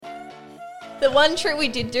The one trip we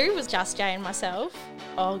did do was just Jay and myself.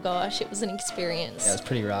 Oh gosh, it was an experience. Yeah, it was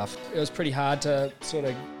pretty rough. It was pretty hard to sort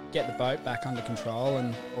of get the boat back under control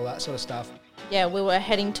and all that sort of stuff. Yeah, we were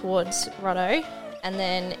heading towards Rotto and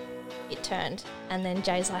then it turned and then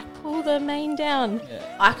Jay's like, pull the main down.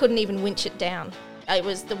 Yeah. I couldn't even winch it down.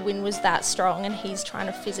 The wind was that strong and he's trying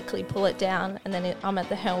to physically pull it down and then I'm at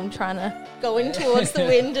the helm trying to go in towards the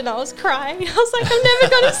wind and I was crying. I was like, I'm never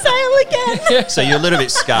going to sail again. So you're a little bit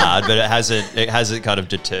scarred, but it hasn't kind of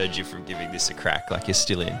deterred you from giving this a crack, like you're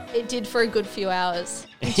still in. It did for a good few hours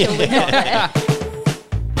until we got there.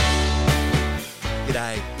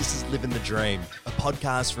 G'day, this is Living the Dream, a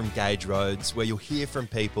podcast from Gauge Roads where you'll hear from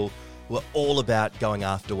people who are all about going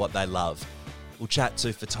after what they love. We'll chat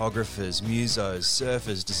to photographers, musos,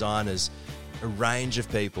 surfers, designers, a range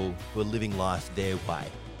of people who are living life their way.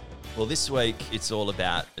 Well, this week it's all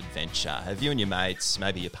about adventure. Have you and your mates,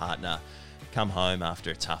 maybe your partner, come home after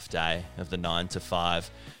a tough day of the 9 to 5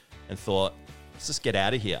 and thought, let's just get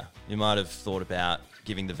out of here. You might have thought about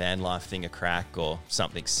giving the van life thing a crack or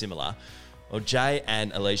something similar. Well, Jay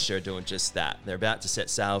and Alicia are doing just that. They're about to set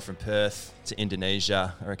sail from Perth to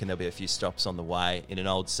Indonesia. I reckon there'll be a few stops on the way in an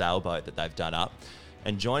old sailboat that they've done up.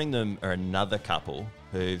 And joining them are another couple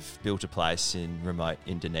who've built a place in remote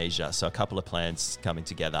Indonesia. So a couple of plans coming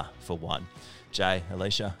together for one. Jay,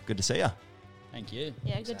 Alicia, good to see you. Thank you.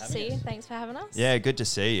 Yeah, Thanks good for to see having you. us. Thanks for having us. Yeah, good to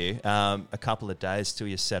see you. A couple of days till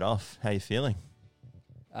you set off. How you feeling?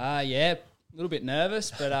 Yeah, a little bit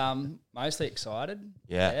nervous, but mostly excited.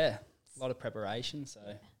 Yeah. Yeah, a lot of preparation, so...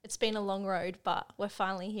 It's been a long road, but we're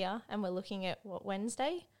finally here and we're looking at,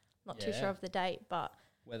 Wednesday? Not too Yeah. sure of the date, but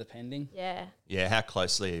Weather pending, yeah. Yeah, how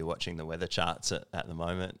closely are you watching the weather charts at the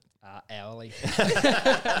moment? hourly.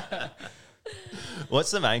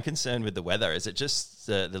 What's the main concern with the weather? Is it just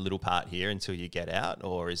the little part here until you get out,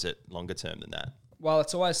 or is it longer term than that? Well,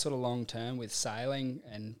 it's always sort of long term with sailing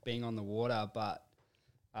and being on the water, but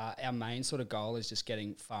our main sort of goal is just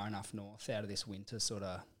getting far enough north out of this winter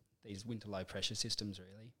these winter low pressure systems,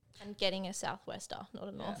 really. And getting a southwester, not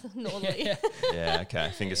a northerly. Yeah. Yeah,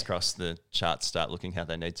 okay. Fingers crossed the charts start looking how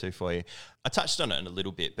they need to for you. I touched on it in a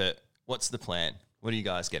little bit, but what's the plan? What are you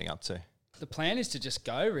guys getting up to? The plan is to just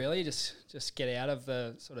go, really, just get out of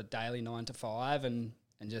the sort of daily 9 to 5 and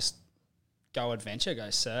just go adventure,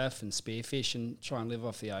 go surf and spearfish and try and live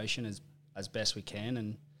off the ocean as best we can.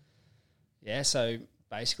 And yeah, so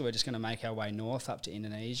basically we're just going to make our way north up to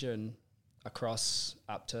Indonesia and across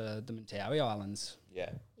up to the Mentawai Islands. Yeah.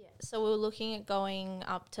 Yeah. So we were looking at going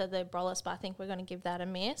up to the Brollis, but I think we're going to give that a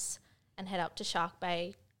miss and head up to Shark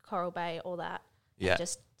Bay, Coral Bay, all that. Yeah. And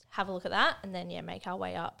just have a look at that and then, make our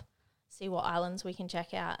way up, see what islands we can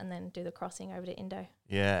check out and then do the crossing over to Indo.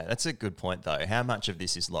 Yeah, that's a good point, though. How much of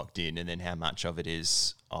this is locked in and then how much of it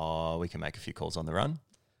is, we can make a few calls on the run?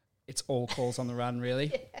 It's all calls on the run,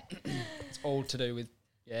 really. It's all to do with,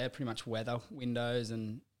 pretty much weather, windows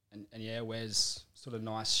and where's sort of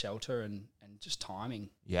nice shelter and just timing.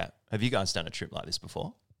 Yeah. Have you guys done a trip like this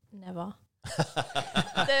before? Never.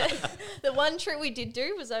 The one trip we did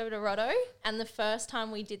do was over to Rotto, and the first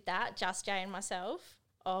time we did that, just Jay and myself,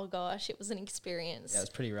 oh gosh, it was an experience. Yeah, it was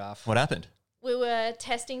pretty rough. What happened? We were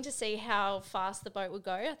testing to see how fast the boat would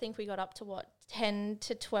go. I think we got up to 10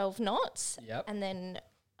 to 12 knots. Yep. And then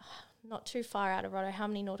not too far out of Rotto. How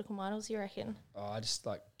many nautical miles do you reckon? Oh, just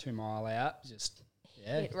like 2 mile out, just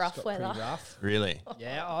Hit just rough got weather. Pretty rough. Really?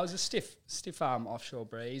 Yeah, I was a stiff offshore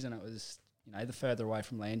breeze, and it was the further away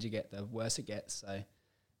from land you get, the worse it gets. So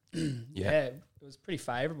it was pretty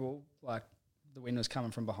favourable. Like the wind was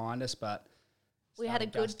coming from behind us, but We had a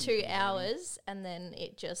started good gusting 2 from the wind. hours, and then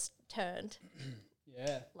it just turned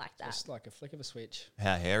Yeah, like that. just like a flick of a switch.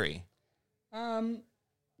 How hairy?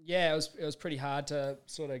 Yeah, it was pretty hard to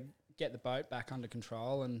sort of get the boat back under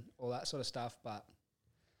control and all that sort of stuff, but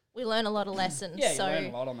We learned a lot of lessons. yeah, so you learn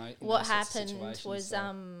a lot on those. in what those sorts of happened situations, was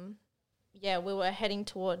so. we were heading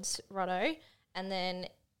towards Rotto and then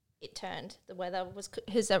it turned. The weather was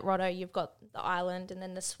because at Rotto you've got the island and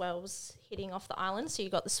then the swells hitting off the island, so you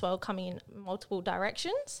got the swell coming in multiple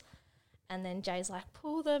directions, and then Jay's like,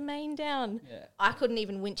 pull the main down. Yeah. I couldn't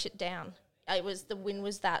even winch it down. The wind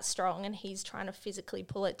was that strong and he's trying to physically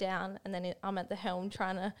pull it down, and then I'm at the helm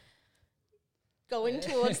trying to go in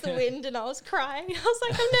towards the wind, and I was crying. I was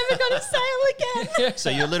like, I'm never going to sail again. So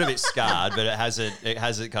you're a little bit scarred, but it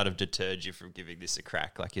hasn't kind of deterred you from giving this a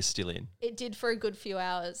crack, like you're still in. It did for a good few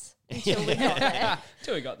hours until we got there.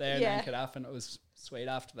 Till we got there and Yeah. anchored up, and it was sweet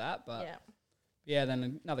after that. But Yeah. yeah,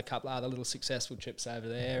 then another couple of other little successful trips over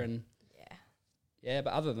there, and Yeah. yeah.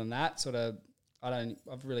 But other than that,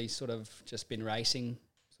 I've really sort of just been racing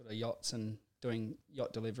sort of yachts and doing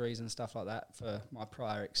yacht deliveries and stuff like that for my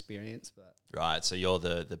prior experience. But Right, so you're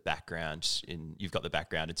the background you've got the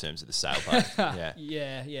background in terms of the sailboat.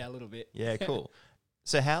 Yeah. yeah, a little bit. Yeah, cool.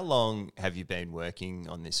 So how long have you been working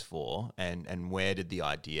on this for, and where did the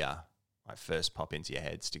idea first pop into your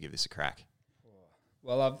heads to give this a crack?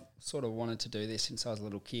 Well, I've sort of wanted to do this since I was a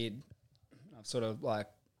little kid. I've sort of like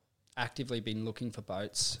actively been looking for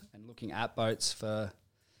boats and looking at boats for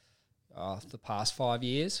the past 5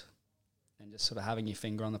 years, and just sort of having your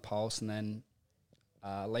finger on the pulse. And then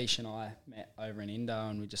Leash and I met over in Indo,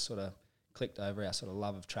 and we just sort of clicked over our sort of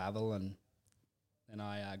love of travel. And then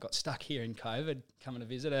I got stuck here in COVID, coming to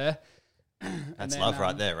visit her. That's love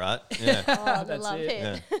right there, right? Yeah. Oh, the That's love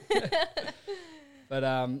it. hit. But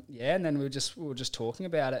yeah, and then we were just talking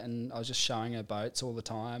about it, and I was just showing her boats all the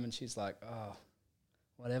time, and she's like, oh,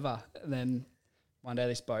 whatever. And then one day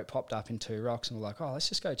this boat popped up in Two Rocks, and we're like, oh, let's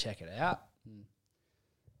just go check it out. And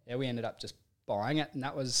yeah, we ended up just buying it, and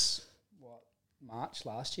that was March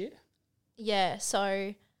last year. Yeah,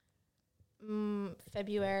 so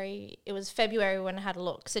February. It was February when I had a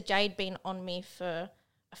look. So Jade been on me for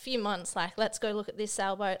a few months, like, let's go look at this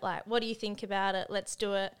sailboat. Like, what do you think about it? Let's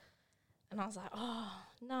do it. And I was like, oh,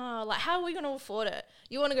 no, like, how are we going to afford it?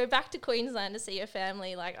 You want to go back to Queensland to see your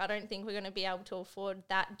family? Like, I don't think we're going to be able to afford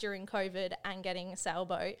that during COVID and getting a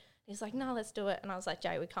sailboat. He's like, no, let's do it. And I was like,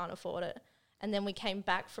 Jay, we can't afford it. And then we came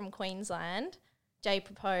back from Queensland. Jay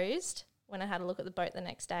proposed when I had a look at the boat the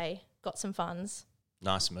next day, got some funds.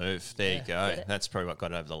 Nice move. There you go. That's probably what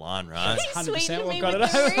got it over the line, right? 100% Sweetened what me got it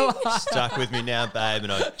with the over the ring. line. Stuck with me now, babe,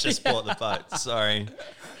 and I just bought the boat. Sorry.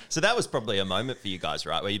 So that was probably a moment for you guys,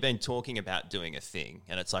 right, where you've been talking about doing a thing,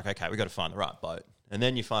 and it's like, okay, we've got to find the right boat. And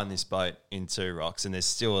then you find this boat in Two Rocks, and there's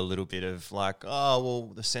still a little bit of like, oh, well,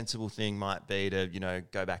 the sensible thing might be to,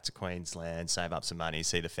 go back to Queensland, save up some money,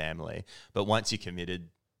 see the family. But once you committed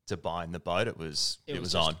to buying the boat, it was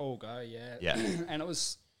just on. all go, yeah. Yeah. and it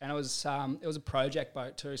was a project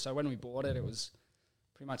boat too. So when we bought it, it was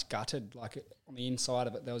pretty much gutted. Like on the inside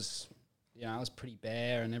of it, there was, it was pretty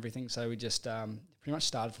bare and everything. So we just pretty much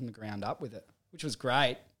started from the ground up with it, which was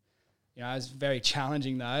great. It was very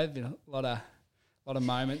challenging though. Been a lot of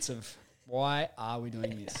moments of why are we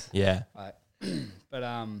doing this? Yeah. Like,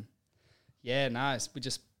 but yeah, no, we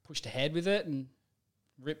just pushed ahead with it and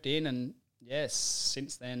ripped in, and yes,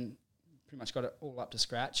 since then, pretty much got it all up to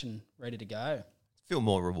scratch and ready to go. Feel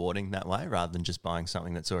more rewarding that way rather than just buying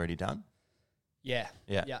something that's already done? Yeah.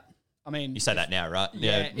 Yeah. Yeah. I mean, You say that now, right?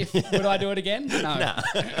 yeah. Would I do it again? No.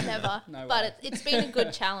 Never. No But way. it's been a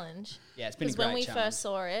good challenge. Yeah, it's been a Because great when we challenge. first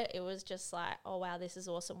saw it, it was just like, oh, wow, this is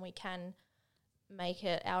awesome. We can make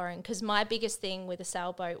it our own. Because my biggest thing with a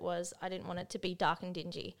sailboat was I didn't want it to be dark and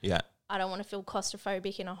dingy. Yeah. I don't want to feel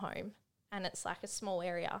claustrophobic in a home. And it's like a small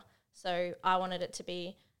area. So I wanted it to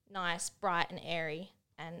be nice, bright and airy.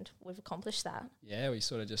 And we've accomplished that. Yeah, we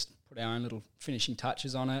sort of just put our own little finishing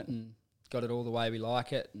touches on it and got it all the way we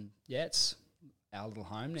like it. And yeah, it's our little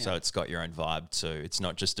home now. So it's got your own vibe too. It's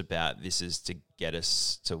not just about this is to get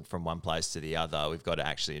us from one place to the other. We've got to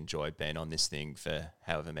actually enjoy being on this thing for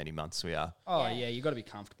however many months we are. oh, Yeah. yeah, you got to be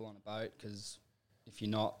comfortable on a boat, because if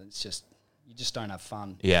you're not, you just don't have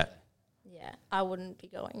fun. Yeah. Yeah, I wouldn't be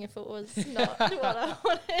going if it was not what I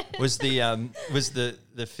wanted. Was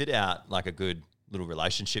the fit out like a good little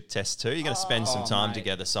relationship test too? You're going to spend some time mate.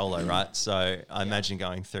 together solo, right? So I imagine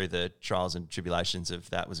going through the trials and tribulations of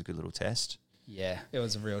that was a good little test. Yeah, it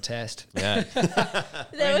was a real test. Yeah.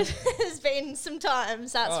 There's been some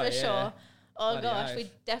times, that's Oh, for yeah. sure. Oh, Bloody gosh, oath.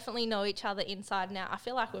 we definitely know each other inside and out. I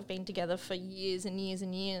feel like we've been together for years and years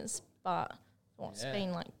and years, but it's Yeah.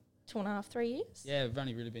 been like 2.5, 3 years? Yeah, we've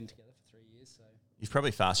only really been together for 3 years. So You've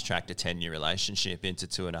probably fast tracked a 10-year relationship into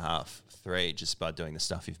 2.5, 3 just by doing the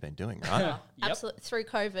stuff you've been doing, right? Yep. Absolutely. Through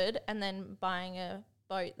COVID and then buying a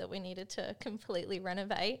boat that we needed to completely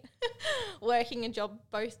renovate, working a job,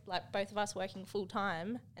 both of us working full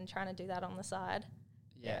time and trying to do that on the side.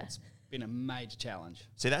 yeah, Yeah. it's been a major challenge.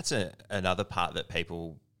 See, that's another part that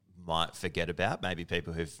people might forget about. Maybe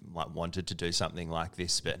people who've wanted to do something like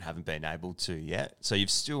this but haven't been able to yet. So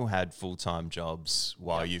you've still had full-time jobs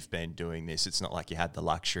while you've been doing this. It's not like you had the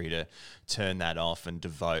luxury to turn that off and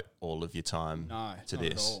devote all of your time No, to not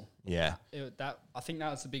at this. all. Yeah. I think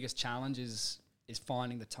that was the biggest challenge is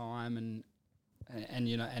finding the time and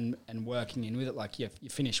working in with it. Like you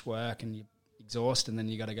finish work and you're exhausted, and then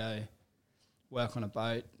you got to go work on a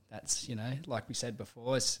boat. That's like we said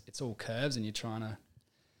before, it's all curves, and you're trying to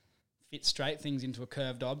fit straight things into a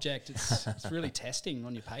curved object. It's really testing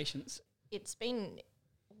on your patience. It's been,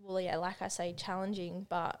 well, yeah, like I say, challenging,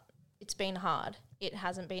 but it's been hard. It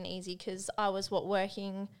hasn't been easy because I was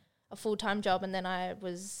working a full-time job, and then I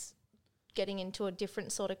was getting into a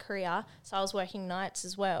different sort of career. So I was working nights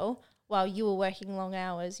as well while you were working long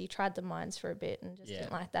hours. You tried the mines for a bit and just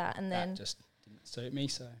didn't like that. And then that just didn't suit me.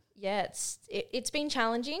 So yeah, it's been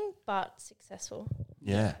challenging but successful.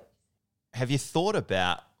 Yeah. Have you thought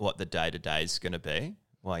about what the day-to-day is going to be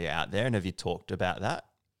while you're out there, and have you talked about that?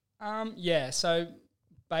 Yeah, so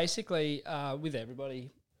basically with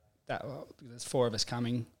everybody, there's 4 of us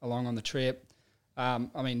coming along on the trip. I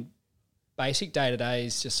mean, basic day-to-day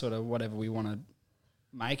is just sort of whatever we want to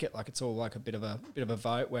make it. Like it's all like a bit of a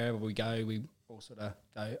vote. Wherever we go, we all sort of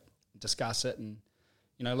go discuss it and,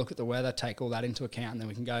 you know, look at the weather, take all that into account, and then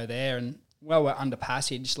we can go there. And while we're under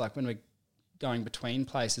passage, like when we're going between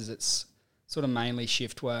places, it's sort of mainly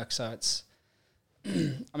shift work. So it's,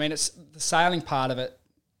 I mean, it's the sailing part of it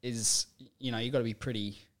is, you know, you've got to be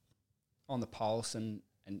pretty on the pulse and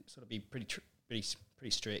sort of be pretty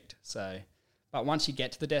strict. So, but once you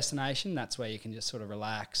get to the destination, that's where you can just sort of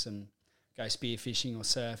relax and go spearfishing or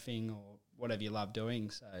surfing or whatever you love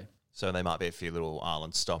doing. So there might be a few little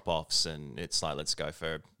island stop-offs, and it's like, let's go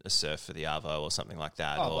for a surf for the Arvo or something like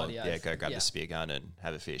that. Oh, or bloody yeah, oath. go grab Yeah. the spear gun and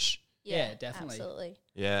have a fish. Yeah, definitely. Absolutely.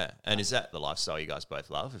 Yeah. And is that the lifestyle you guys both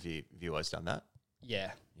love? Have you always done that?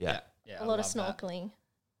 Yeah. Yeah. A lot of snorkeling.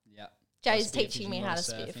 Yeah. Jay's Spearfishing, teaching me a lot how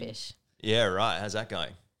to of surfing. spearfish. Yeah, right. How's that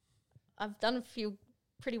going? I've done a few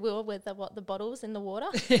pretty well with the bottles in the water.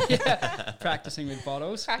 Yeah. Practicing with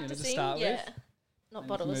bottles, you know, to Practicing, start yeah. with. Not And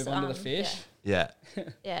bottles. move on to the fish. Yeah.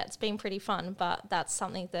 Yeah, it's been pretty fun, but that's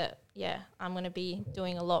something that, I'm going to be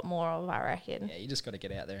doing a lot more of, I reckon. Yeah, you just got to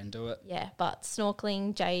get out there and do it. Yeah, but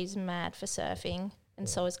snorkeling, Jay's mad for surfing, and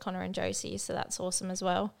so is Connor and Josie, so that's awesome as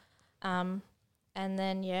well. And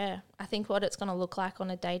then, I think what it's going to look like on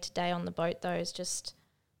a day-to-day on the boat, though, is just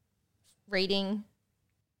reading,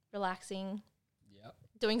 relaxing,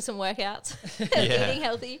 doing some workouts, eating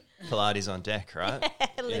healthy. Pilates on deck, right?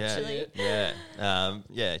 Literally. Yeah. A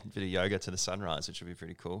bit of yoga to the sunrise, which would be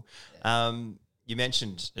pretty cool. You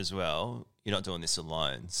mentioned as well, you're not doing this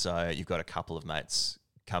alone, so you've got a couple of mates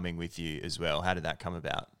coming with you as well. How did that come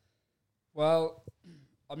about? Well,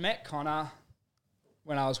 I met Connor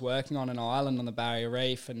when I was working on an island on the Barrier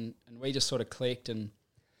Reef, and we just sort of clicked, and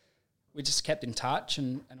we just kept in touch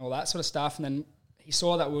and all that sort of stuff. And then he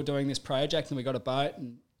saw that we were doing this project and we got a boat,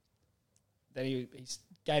 and then he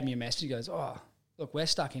gave me a message. He goes, "Oh, look, we're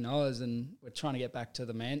stuck in Oz and we're trying to get back to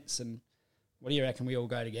the Ments, and what do you reckon we all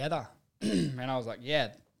go together?" And I was like, "Yeah,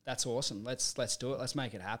 that's awesome. Let's do it. Let's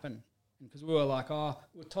make it happen." Because we were like,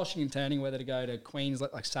 we're tossing and turning whether to go to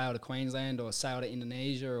Queensland, like sail to Queensland or sail to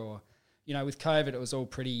Indonesia, or, you know, with COVID it was all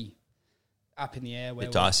pretty up in the air.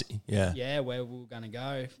 Bit dicey, yeah. Yeah, where we were going to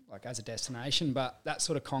go, like as a destination. But that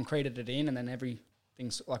sort of concreted it in, and then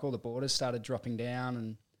everything's like all the borders started dropping down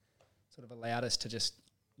and sort of allowed us to just,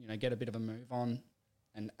 you know, get a bit of a move on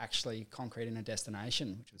and actually concrete in a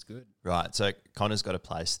destination, which was good. Right, so Connor's got a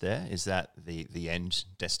place there. Is that the end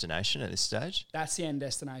destination at this stage? That's the end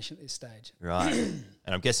destination at this stage. Right. And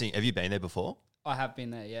I'm guessing, have you been there before? I have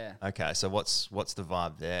been there, yeah. Okay, so what's the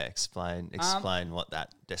vibe there? Explain what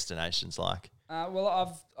that destination's like.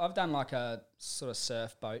 Well, I've done like a sort of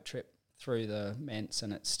surf boat trip through the Ments,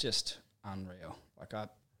 and it's just unreal. Like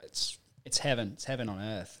it's heaven. It's heaven on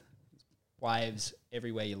earth. Waves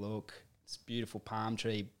everywhere you look. It's beautiful palm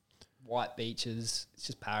tree, white beaches. It's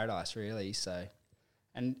just paradise, really. So,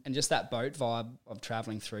 and just that boat vibe of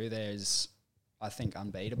travelling through there is, I think,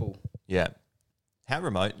 unbeatable. Yeah. How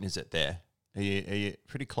remote is it there? Are you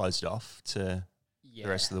pretty closed off to the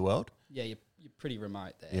rest of the world? Yeah, you're pretty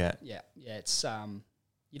remote there. Yeah. Yeah. It's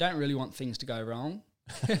you don't really want things to go wrong.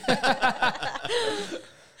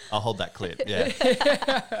 I'll hold that clip.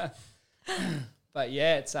 Yeah. But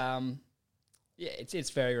yeah, it's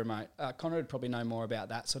very remote. Connor would probably know more about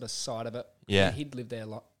that sort of side of it. Yeah. He'd lived there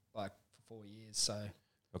for 4 years. So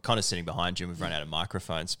We're kind of sitting behind you and we've run out of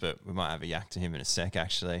microphones, but we might have a yak to him in a sec,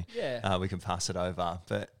 actually. Yeah. We can pass it over.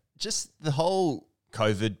 But just the whole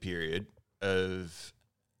COVID period of,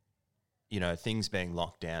 you know, things being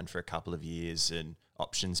locked down for a couple of years and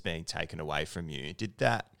options being taken away from you, did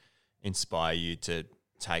that inspire you to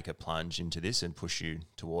take a plunge into this and push you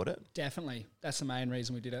toward it? definitely, that's the main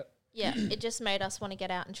reason we did it. Yeah, it just made us want to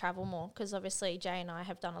get out and travel more, because obviously Jay and I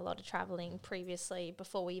have done a lot of travelling previously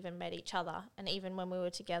before we even met each other, and even when we were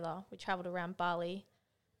together, we travelled around Bali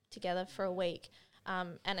together for a week,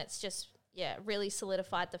 and it's just, really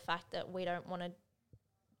solidified the fact that we don't want to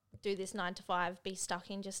do this 9 to 5, be stuck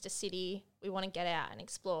in just a city. We want to get out and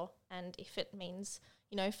explore, and if it means,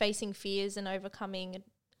 you know, facing fears and overcoming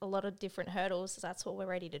a lot of different hurdles, that's what we're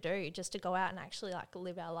ready to do, just to go out and actually like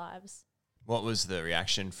live our lives. What was the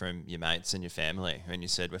reaction from your mates and your family when you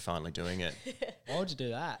said we're finally doing it? Why would you do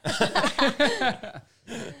that?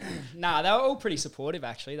 Nah, they were all pretty supportive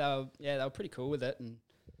actually. They were pretty cool with it. And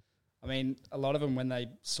I mean, a lot of them when they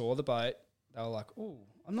saw the boat, they were like, "Oh,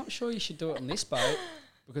 I'm not sure you should do it on this boat,"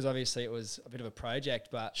 because obviously it was a bit of a project.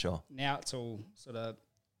 But Sure. now it's all sort of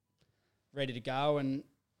ready to go, and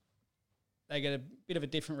they get a bit of a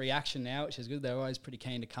different reaction now, which is good. They're always pretty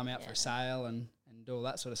keen to come out for a sail and do all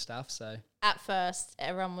that sort of stuff. So At first,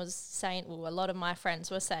 everyone was saying, well, a lot of my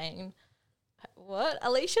friends were saying, "What,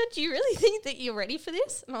 Alicia, do you really think that you're ready for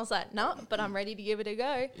this?" And I was like, "No, but I'm ready to give it a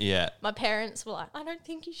go." Yeah. My parents were like, "I don't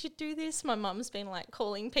think you should do this." My mum's been like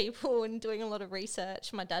calling people and doing a lot of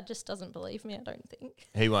research. My dad just doesn't believe me, I don't think.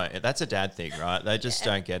 He won't. That's a dad thing, right? They just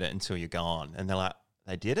don't get it until you're gone. And they're like,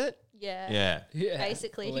 they did it? Yeah. Yeah.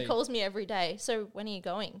 Basically, he believe. calls me every day. "So when are you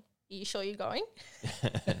going? Are you sure you're going?"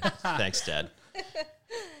 Thanks, Dad.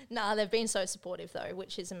 Nah, they've been so supportive though,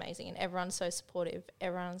 which is amazing. And everyone's so supportive.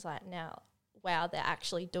 Everyone's like, now, wow, they're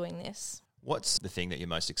actually doing this. What's the thing that you're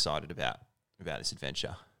most excited about this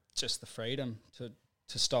adventure? just the freedom to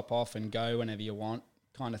stop off and go whenever you want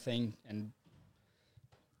kind of thing, and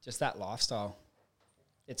just that lifestyle.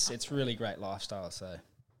 It's really great lifestyle. So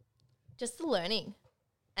Just the learning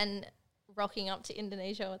and rocking up to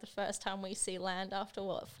Indonesia the first time we see land after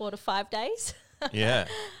 4 to 5 days. Yeah.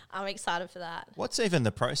 I'm excited for that. What's even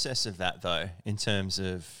the process of that, though, in terms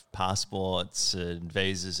of passports and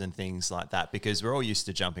visas and things like that? Because we're all used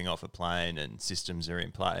to jumping off a plane and systems are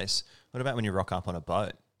in place. What about when you rock up on a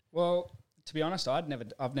boat? Well, to be honest, I've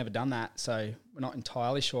never done that, so we're not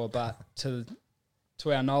entirely sure. But to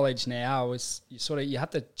our knowledge now, you have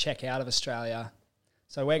to check out of Australia.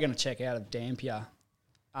 So we're going to check out of Dampier,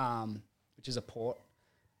 which is a port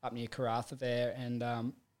up near Karratha there,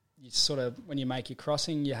 and you sort of, when you make your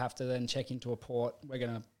crossing, you have to then check into a port. We're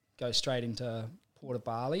going to go straight into Port of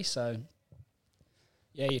Bali. So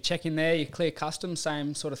yeah, you check in there, you clear customs,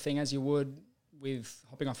 same sort of thing as you would with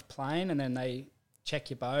hopping off a plane, and then they check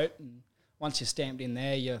your boat, and once you're stamped in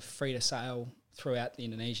there, you're free to sail throughout the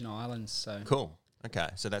Indonesian islands. So Cool. Okay,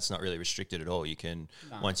 so that's not really restricted at all. You can,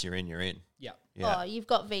 once you're in, you're in. yeah. Yeah. Oh, you've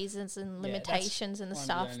got visas and Yeah, that's limitations and the one of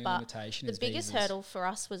stuff, only but limitation the is biggest visas. hurdle for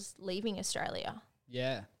us was leaving Australia.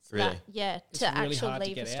 Yeah. So Really? to It's really actually hard to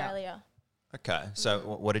leave get out. Australia. Okay, so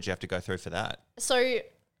what did you have to go through for that? So,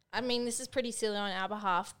 I mean, this is pretty silly on our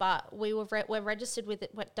behalf, but we're registered with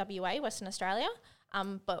WA, Western Australia,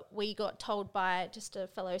 but we got told by just a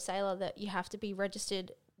fellow sailor that you have to be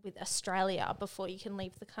registered with Australia before you can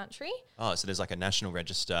leave the country. Oh, so there's like a national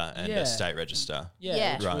register and Yeah. a state register. Yeah,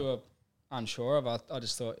 Yeah. which Right. we were unsure of. I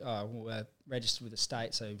just thought, oh, well, we're registered with the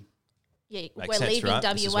state, so Yeah, Makes we're sense, leaving right?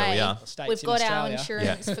 This is where we WA. are. States We've in got our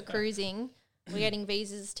Australia. insurance for cruising. We're getting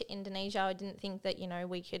visas to Indonesia. I didn't think that,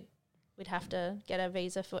 we'd have to get a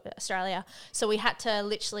visa for Australia. So we had to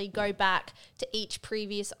literally go back to each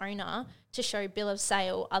previous owner to show bill of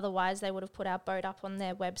sale. Otherwise, they would have put our boat up on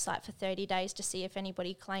their website for 30 days to see if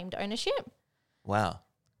anybody claimed ownership. Wow.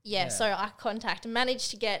 Yeah, Yeah. so I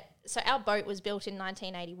managed to get, so our boat was built in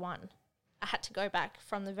 1981. I had to go back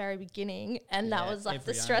from the very beginning, and that Yeah, was like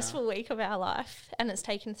the every stressful week of our life. And it's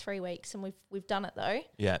taken 3 weeks, and we've done it though.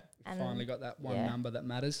 Yeah. And finally got that one yeah. number that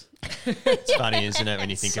matters. It's funny, isn't it, when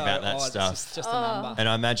you think So about that odd, stuff? It's just a number. And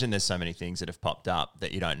I imagine there's so many things that have popped up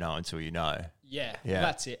that you don't know until you know. Yeah, Yeah.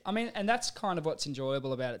 that's it. I mean, and that's kind of what's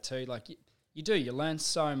enjoyable about it too. Like you learn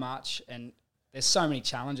so much, and there's so many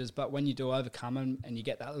challenges, but when you do overcome them and you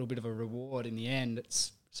get that little bit of a reward in the end,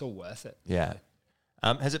 it's all worth it. Yeah.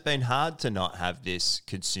 Has it been hard to not have this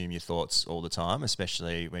consume your thoughts all the time,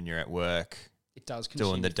 especially when you're at work It does consume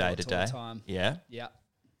doing the your thoughts all day-to-day? the time. Yeah. Yeah.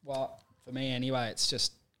 Well, for me anyway, it's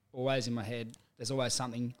just always in my head. There's always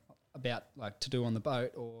something about like to do on the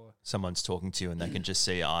boat, or Someone's talking to you and they can just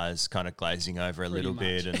see eyes kind of glazing over a Pretty little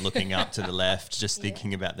bit much. and looking up to the left, just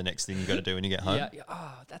thinking about the next thing you got to do when you get home. yeah,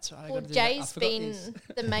 oh, that's right. I Well, gotta do that. I Jay's forgot been this.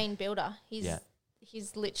 the main builder. Yeah.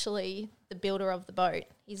 He's literally the builder of the boat.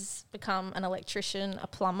 He's become an electrician, a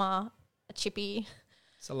plumber, a chippy.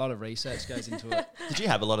 It's a lot of research goes into it. Did you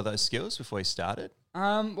have a lot of those skills before you started?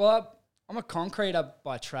 Well, I'm a concreter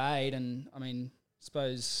by trade, and I mean,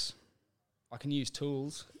 suppose I can use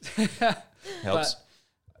tools. Helps. But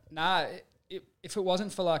nah, if it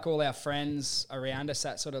wasn't for like all our friends around us,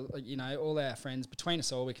 that sort of, all our friends between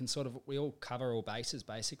us all, we all cover all bases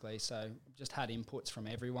basically. So just had inputs from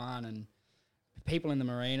everyone, and people in the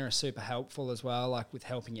marina are super helpful as well, like with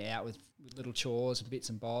helping you out with little chores and bits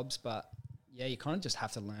and bobs. But yeah, you kind of just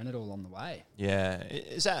have to learn it all on the way. Yeah.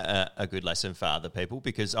 Is that a good lesson for other people?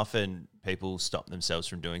 Because often people stop themselves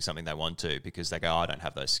from doing something they want to because they go, oh, I don't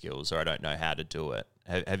have those skills or I don't know how to do it.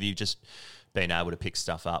 Have you just been able to pick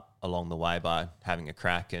stuff up along the way by having a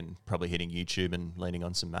crack and probably hitting YouTube and leaning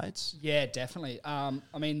on some mates? Yeah, definitely. I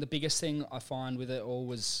mean, the biggest thing I find with it all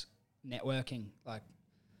was networking.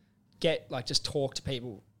 Just talk to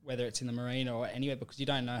people, whether it's in the marina or anywhere, because you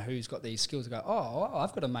don't know who's got these skills. Go, oh,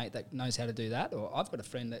 I've got a mate that knows how to do that, or I've got a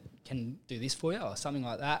friend that can do this for you, or something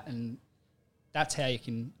like that. And that's how you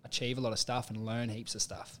can achieve a lot of stuff and learn heaps of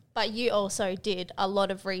stuff. But you also did a lot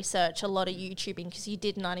of research, a lot of YouTubing, because you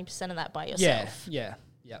did 90% of that by yourself. Yeah.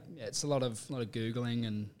 It's a lot of Googling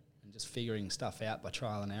and just figuring stuff out by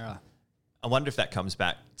trial and error. I wonder if that comes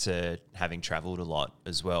back to having travelled a lot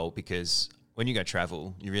as well, because when you go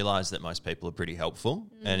travel, you realise that most people are pretty helpful.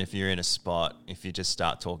 And if you're in a spot, if you just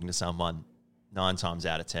start talking to someone, 9 times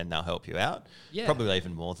out of 10, they'll help you out. Yeah. Probably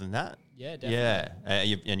even more than that. Yeah, definitely.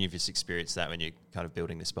 Yeah. And you've just experienced that when you're kind of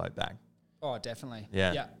building this boat back. Oh, definitely.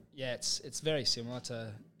 Yeah. Yeah, it's very similar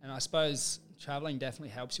to, and I suppose travelling definitely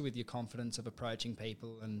helps you with your confidence of approaching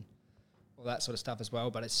people and all that sort of stuff as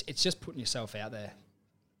well. But it's just putting yourself out there.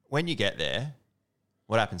 When you get there,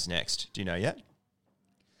 what happens next? Do you know yet?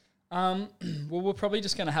 Well, we're probably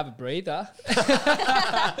just going to have a breather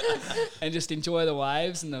and just enjoy the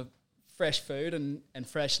waves and the fresh food and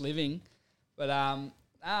fresh living. But,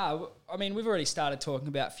 I mean, we've already started talking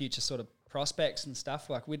about future sort of prospects and stuff.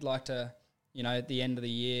 Like we'd like to, at the end of the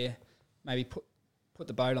year, maybe put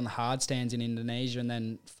the boat on the hard stands in Indonesia and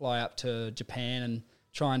then fly up to Japan and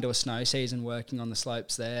try and do a snow season working on the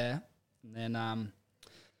slopes there. And then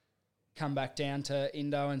come back down to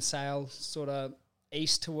Indo and sail sort of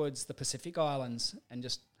east towards the Pacific Islands and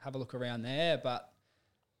just have a look around there. But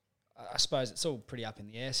I suppose it's all pretty up in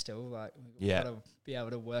the air still. Like we've got to be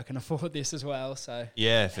able to work and afford this as well. So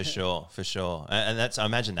yeah, for sure. And I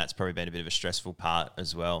imagine that's probably been a bit of a stressful part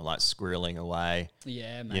as well, like squirreling away.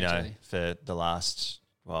 Yeah, majorly. For the last,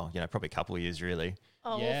 probably a couple of years really.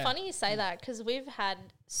 Oh, well, funny you say that because we've had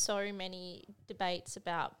so many debates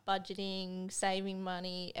about budgeting, saving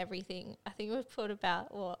money, everything. I think we've put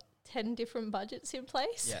about, 10 different budgets in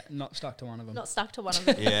place? Yeah, not stuck to one of them. Not stuck to one of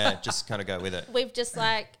them. Yeah, just kind of go with it. We've just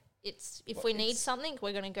if we need something,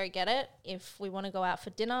 we're going to go get it. If we want to go out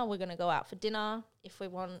for dinner, we're going to go out for dinner. If we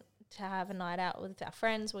want to have a night out with our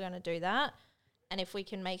friends, we're going to do that. And if we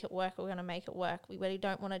can make it work, we're going to make it work. We really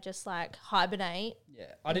don't want to just hibernate. Yeah,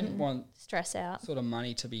 I didn't want stress out sort of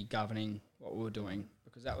money to be governing what we were doing,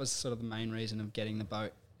 because that was sort of the main reason of getting the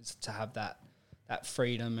boat, is to have that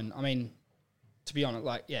freedom. And I mean, to be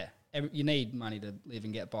honest, you need money to live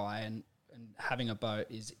and get by, and having a boat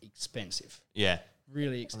is expensive. Yeah.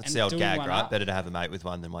 Really expensive. That's the old gag, right? Better to have a mate with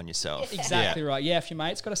one than one yourself. Exactly right. Yeah, if your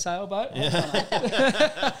mate's got a sailboat.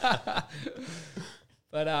 Yeah.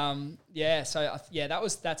 But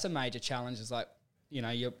that's a major challenge. Is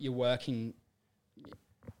you're working,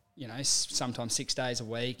 sometimes 6 days a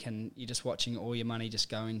week, and you're just watching all your money just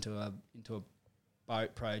go into a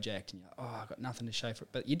boat project, and you're I've got nothing to show for it.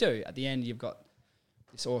 But you do. At the end, you've got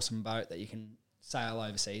this awesome boat that you can sail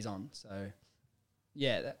overseas on. So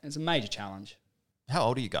yeah, it's a major challenge. How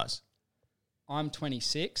old are you guys? I'm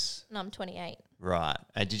 26. And I'm 28. Right.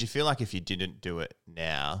 And did you feel like if you didn't do it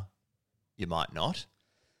now, you might not?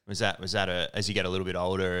 Was that as you get a little bit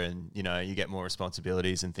older and, you get more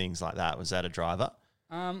responsibilities and things like that, was that a driver?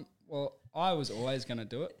 Well, I was always going to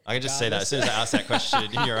do it. I can just see that. As soon as I ask that question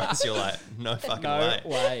in your eyes, you're like, no fucking way. No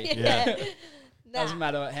way. Yeah. Doesn't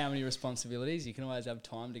matter how many responsibilities, you can always have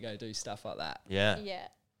time to go do stuff like that. Yeah. Yeah.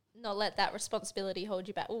 Not let that responsibility hold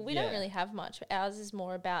you back. Well, we don't really have much. Ours is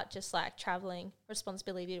more about just traveling,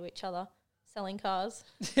 responsibility to each other, selling cars.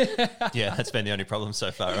 Yeah, that's been the only problem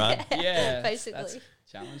so far, right? Yeah. Basically. That's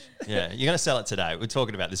challenge. Yeah, you're going to sell it today. We're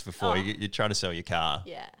talking about this before. You're trying to sell your car.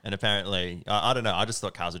 Yeah. And apparently, I don't know, I just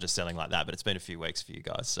thought cars were just selling like that, but it's been a few weeks for you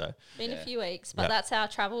guys. So Been a few weeks, but that's our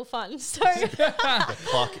travel fund. So the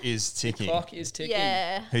clock is ticking.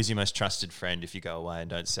 Yeah. Who's your most trusted friend if you go away and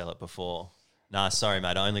don't sell it before? Nah, sorry,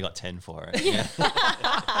 mate. I only got 10 for it. Yeah,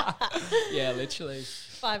 yeah, literally.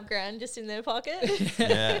 $5,000 just in their pocket.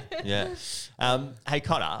 Yeah. Hey,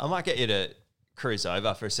 Connor, I might get you to cruise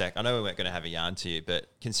over for a sec. I know we weren't going to have a yarn to you, but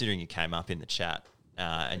considering you came up in the chat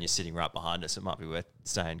and you're sitting right behind us, it might be worth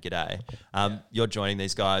saying g'day. You're joining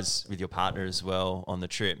these guys with your partner as well on the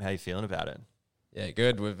trip. How are you feeling about it? Yeah,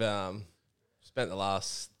 good. We've spent the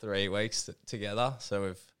last 3 weeks together, so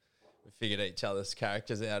we've figured each other's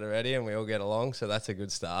characters out already, and we all get along, so that's a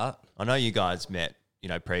good start. I know you guys met,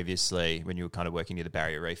 previously when you were kind of working near the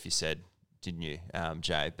Barrier Reef, you said, didn't you,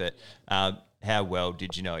 Jay? But how well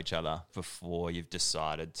did you know each other before you've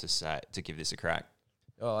decided to give this a crack?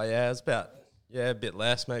 Oh, yeah, it's about, a bit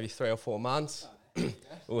less, maybe 3 or 4 months. We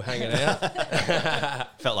were hanging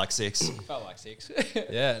out. Felt like 6. Felt like 6.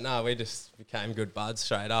 Yeah, no, we just became good buds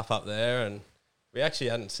straight up there, and we actually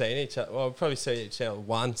hadn't seen each other. Well, we probably seen each other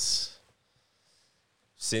once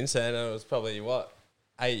since then, and it was probably,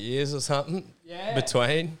 8 years or something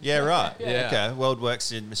between. Yeah, right. Yeah. Okay, world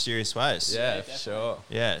works in mysterious ways. Yeah, for sure.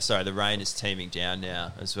 Yeah, sorry, the rain is teeming down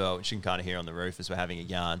now as well, which you can kind of hear on the roof as we're having a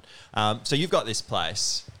yarn. So you've got this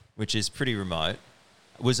place, which is pretty remote.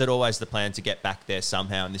 Was it always the plan to get back there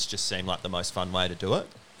somehow, and this just seemed like the most fun way to do it?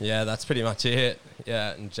 Yeah, that's pretty much it.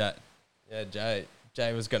 Yeah, and Jay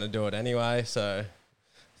was going to do it anyway, so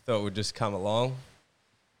thought we'd just come along.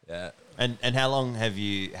 Yeah. And how long have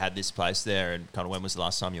you had this place there, and kind of when was the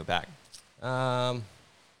last time you were back?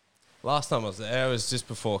 Last time I was there was just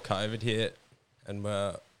before COVID hit, and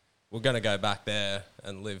we're going to go back there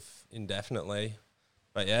and live indefinitely.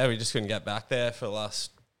 But yeah, we just couldn't get back there for the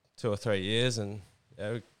last 2 or 3 years, and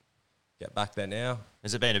we get back there now.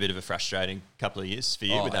 Has it been a bit of a frustrating couple of years for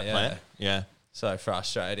you with that plan? Yeah. So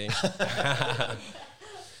frustrating. How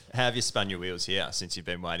have you spun your wheels here since you've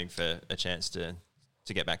been waiting for a chance to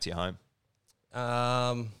get back to your home?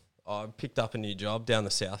 I picked up a new job down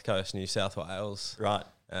the south coast, New South Wales. Right.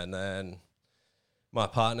 And then my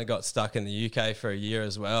partner got stuck in the UK for a year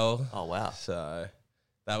as well. Oh, wow. So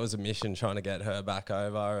that was a mission, trying to get her back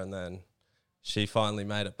over, and then she finally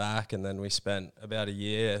made it back, and then we spent about a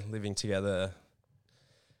year living together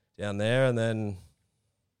down there, and then,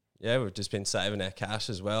 we've just been saving our cash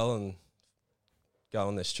as well and go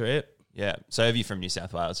on this trip. Yeah. So are you from New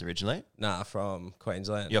South Wales originally? Nah, from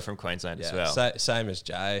Queensland. You're from Queensland as well? Same as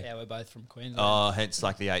Jay. Yeah, we're both from Queensland. Oh, hence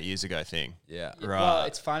like the 8 years ago thing. Yeah. Right. Well,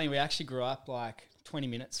 it's funny. We actually grew up like 20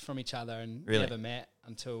 minutes from each other and Really? never met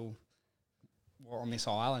until we're on this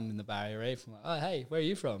island in the Barrier Reef. I'm like, oh, hey, where are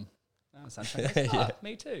you from? Oh, Sunshine Coast. Yeah. Oh,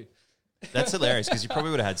 me too. That's hilarious because you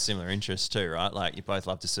probably would have had similar interests too, right? Like you both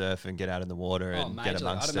love to surf and get out in the water and get majorly.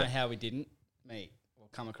 amongst I don't it. know how we didn't meet or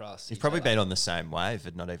come across. You've each probably other. been on the same wave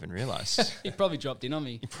and not even realised. He probably dropped in on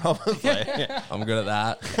me. Probably. Yeah. I'm good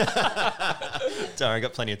at that. Don't worry, I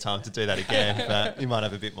got plenty of time to do that again, but you might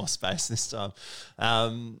have a bit more space this time.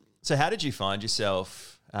 So how did you find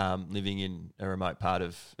yourself living in a remote part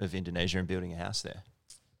of Indonesia and building a house there?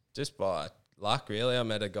 Just by luck, really. I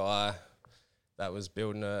met a guy that was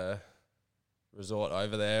building a resort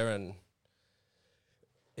over there, and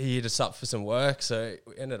he hit us up for some work, so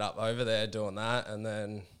we ended up over there doing that, and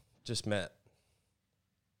then just met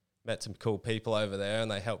some cool people over there, and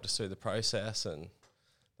they helped us through the process, and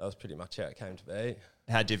that was pretty much how it came to be.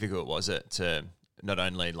 How difficult was it to not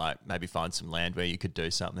only like maybe find some land where you could do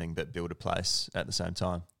something but build a place at the same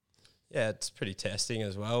time? Yeah, it's pretty testing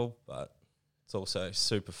as well, but it's also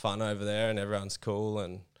super fun over there, and everyone's cool,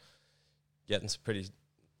 and getting some pretty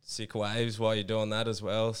sick waves while you're doing that as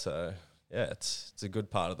well. So yeah, it's a good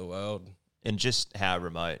part of the world. And just how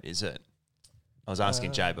remote is it? I was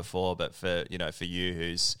asking Jay before, but for you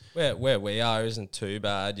who's Where we are isn't too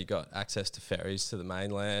bad. You got access to ferries to the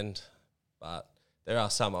mainland, but there are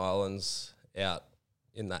some islands out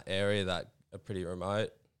in that area that are pretty remote.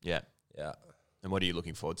 yeah. Yeah. And what are you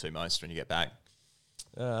looking forward to most when you get back?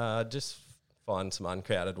 Just find some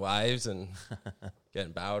uncrowded waves and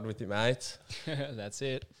getting barreled with your mates. That's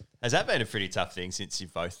it. Has that been a pretty tough thing since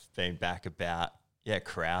you've both been back about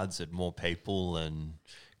crowds and more people, and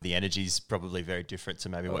the energy's probably very different to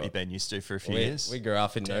maybe what you've been used to for a few years? We grew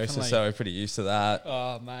up in Noosa, Definitely. so we're pretty used to that.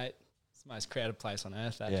 Oh, mate. It's the most crowded place on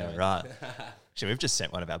earth, that joint. Right. Actually, we've just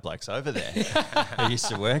sent one of our blokes over there who used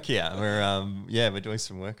to work here. We're doing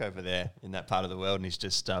some work over there in that part of the world, and he's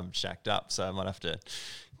just shacked up. So I might have to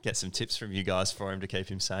get some tips from you guys for him to keep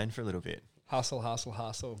him sane for a little bit. Hustle, hustle,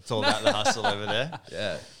 hustle. It's all about the hustle over there.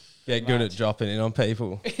 Yeah. Get good at dropping in on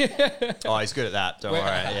people. Oh, he's good at that. Don't worry.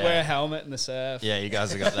 Yeah. Wear a helmet in the surf. Yeah, you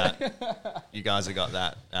guys have got that. You guys have got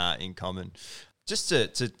that in common. Just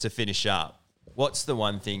to finish up, what's the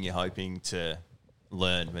one thing you're hoping to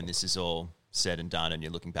learn when this is all said and done and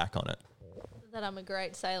you're looking back on it? That I'm a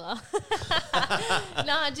great sailor.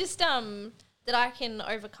 No, just that I can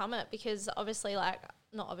overcome it, because obviously,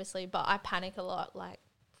 not obviously, but I panic a lot. Like,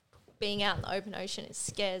 being out in the open ocean, it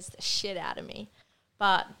scares the shit out of me.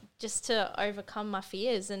 But just to overcome my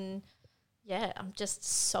fears, and yeah, I'm just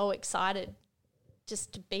so excited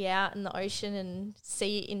just to be out in the ocean and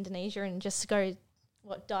see Indonesia and just go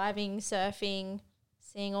diving, surfing,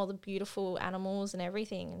 seeing all the beautiful animals and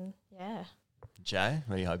everything, and yeah. Jay,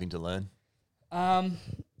 what are you hoping to learn?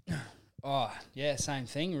 Same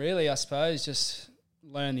thing really, I suppose. Just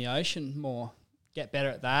learn the ocean more, get better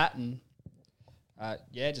at that, and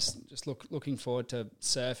just looking forward to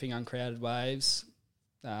surfing uncrowded waves,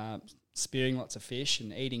 spearing lots of fish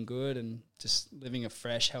and eating good and just living a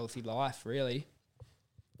fresh, healthy life, really.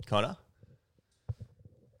 Connor?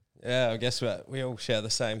 Yeah, I guess we all share the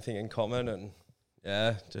same thing in common, and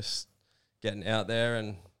yeah, just getting out there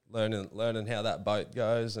and learning how that boat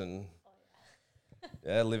goes, and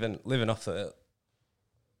yeah, living off the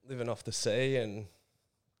sea, and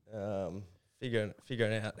figuring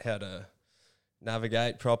out how to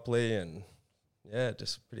navigate properly, and yeah,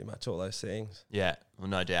 just pretty much all those things. Yeah, well,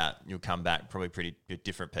 no doubt you'll come back probably pretty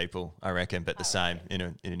different people, I reckon, but the same in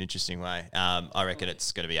an interesting way. I reckon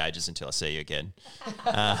it's going to be ages until I see you again.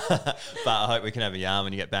 But I hope we can have a yarn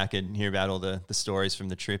when you get back and hear about all the stories from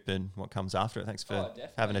the trip and what comes after it. Thanks for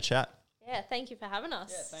having a chat. Yeah, thank you for having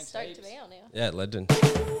us. Yeah, thanks Stoked heaps. to be on here. Yeah, legend.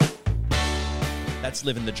 That's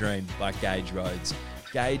Living the Dream by Gage Roads.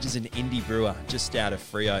 Gage is an indie brewer just out of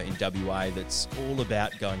Freo in WA that's all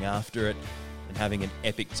about going after it and having an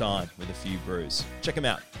epic time with a few brews. Check them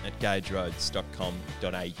out at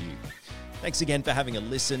gageroads.com.au. Thanks again for having a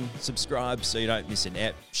listen. Subscribe so you don't miss an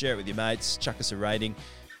ep. Share it with your mates. Chuck us a rating.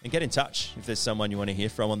 And get in touch if there's someone you want to hear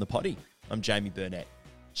from on the potty. I'm Jamie Burnett.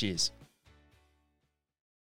 Cheers.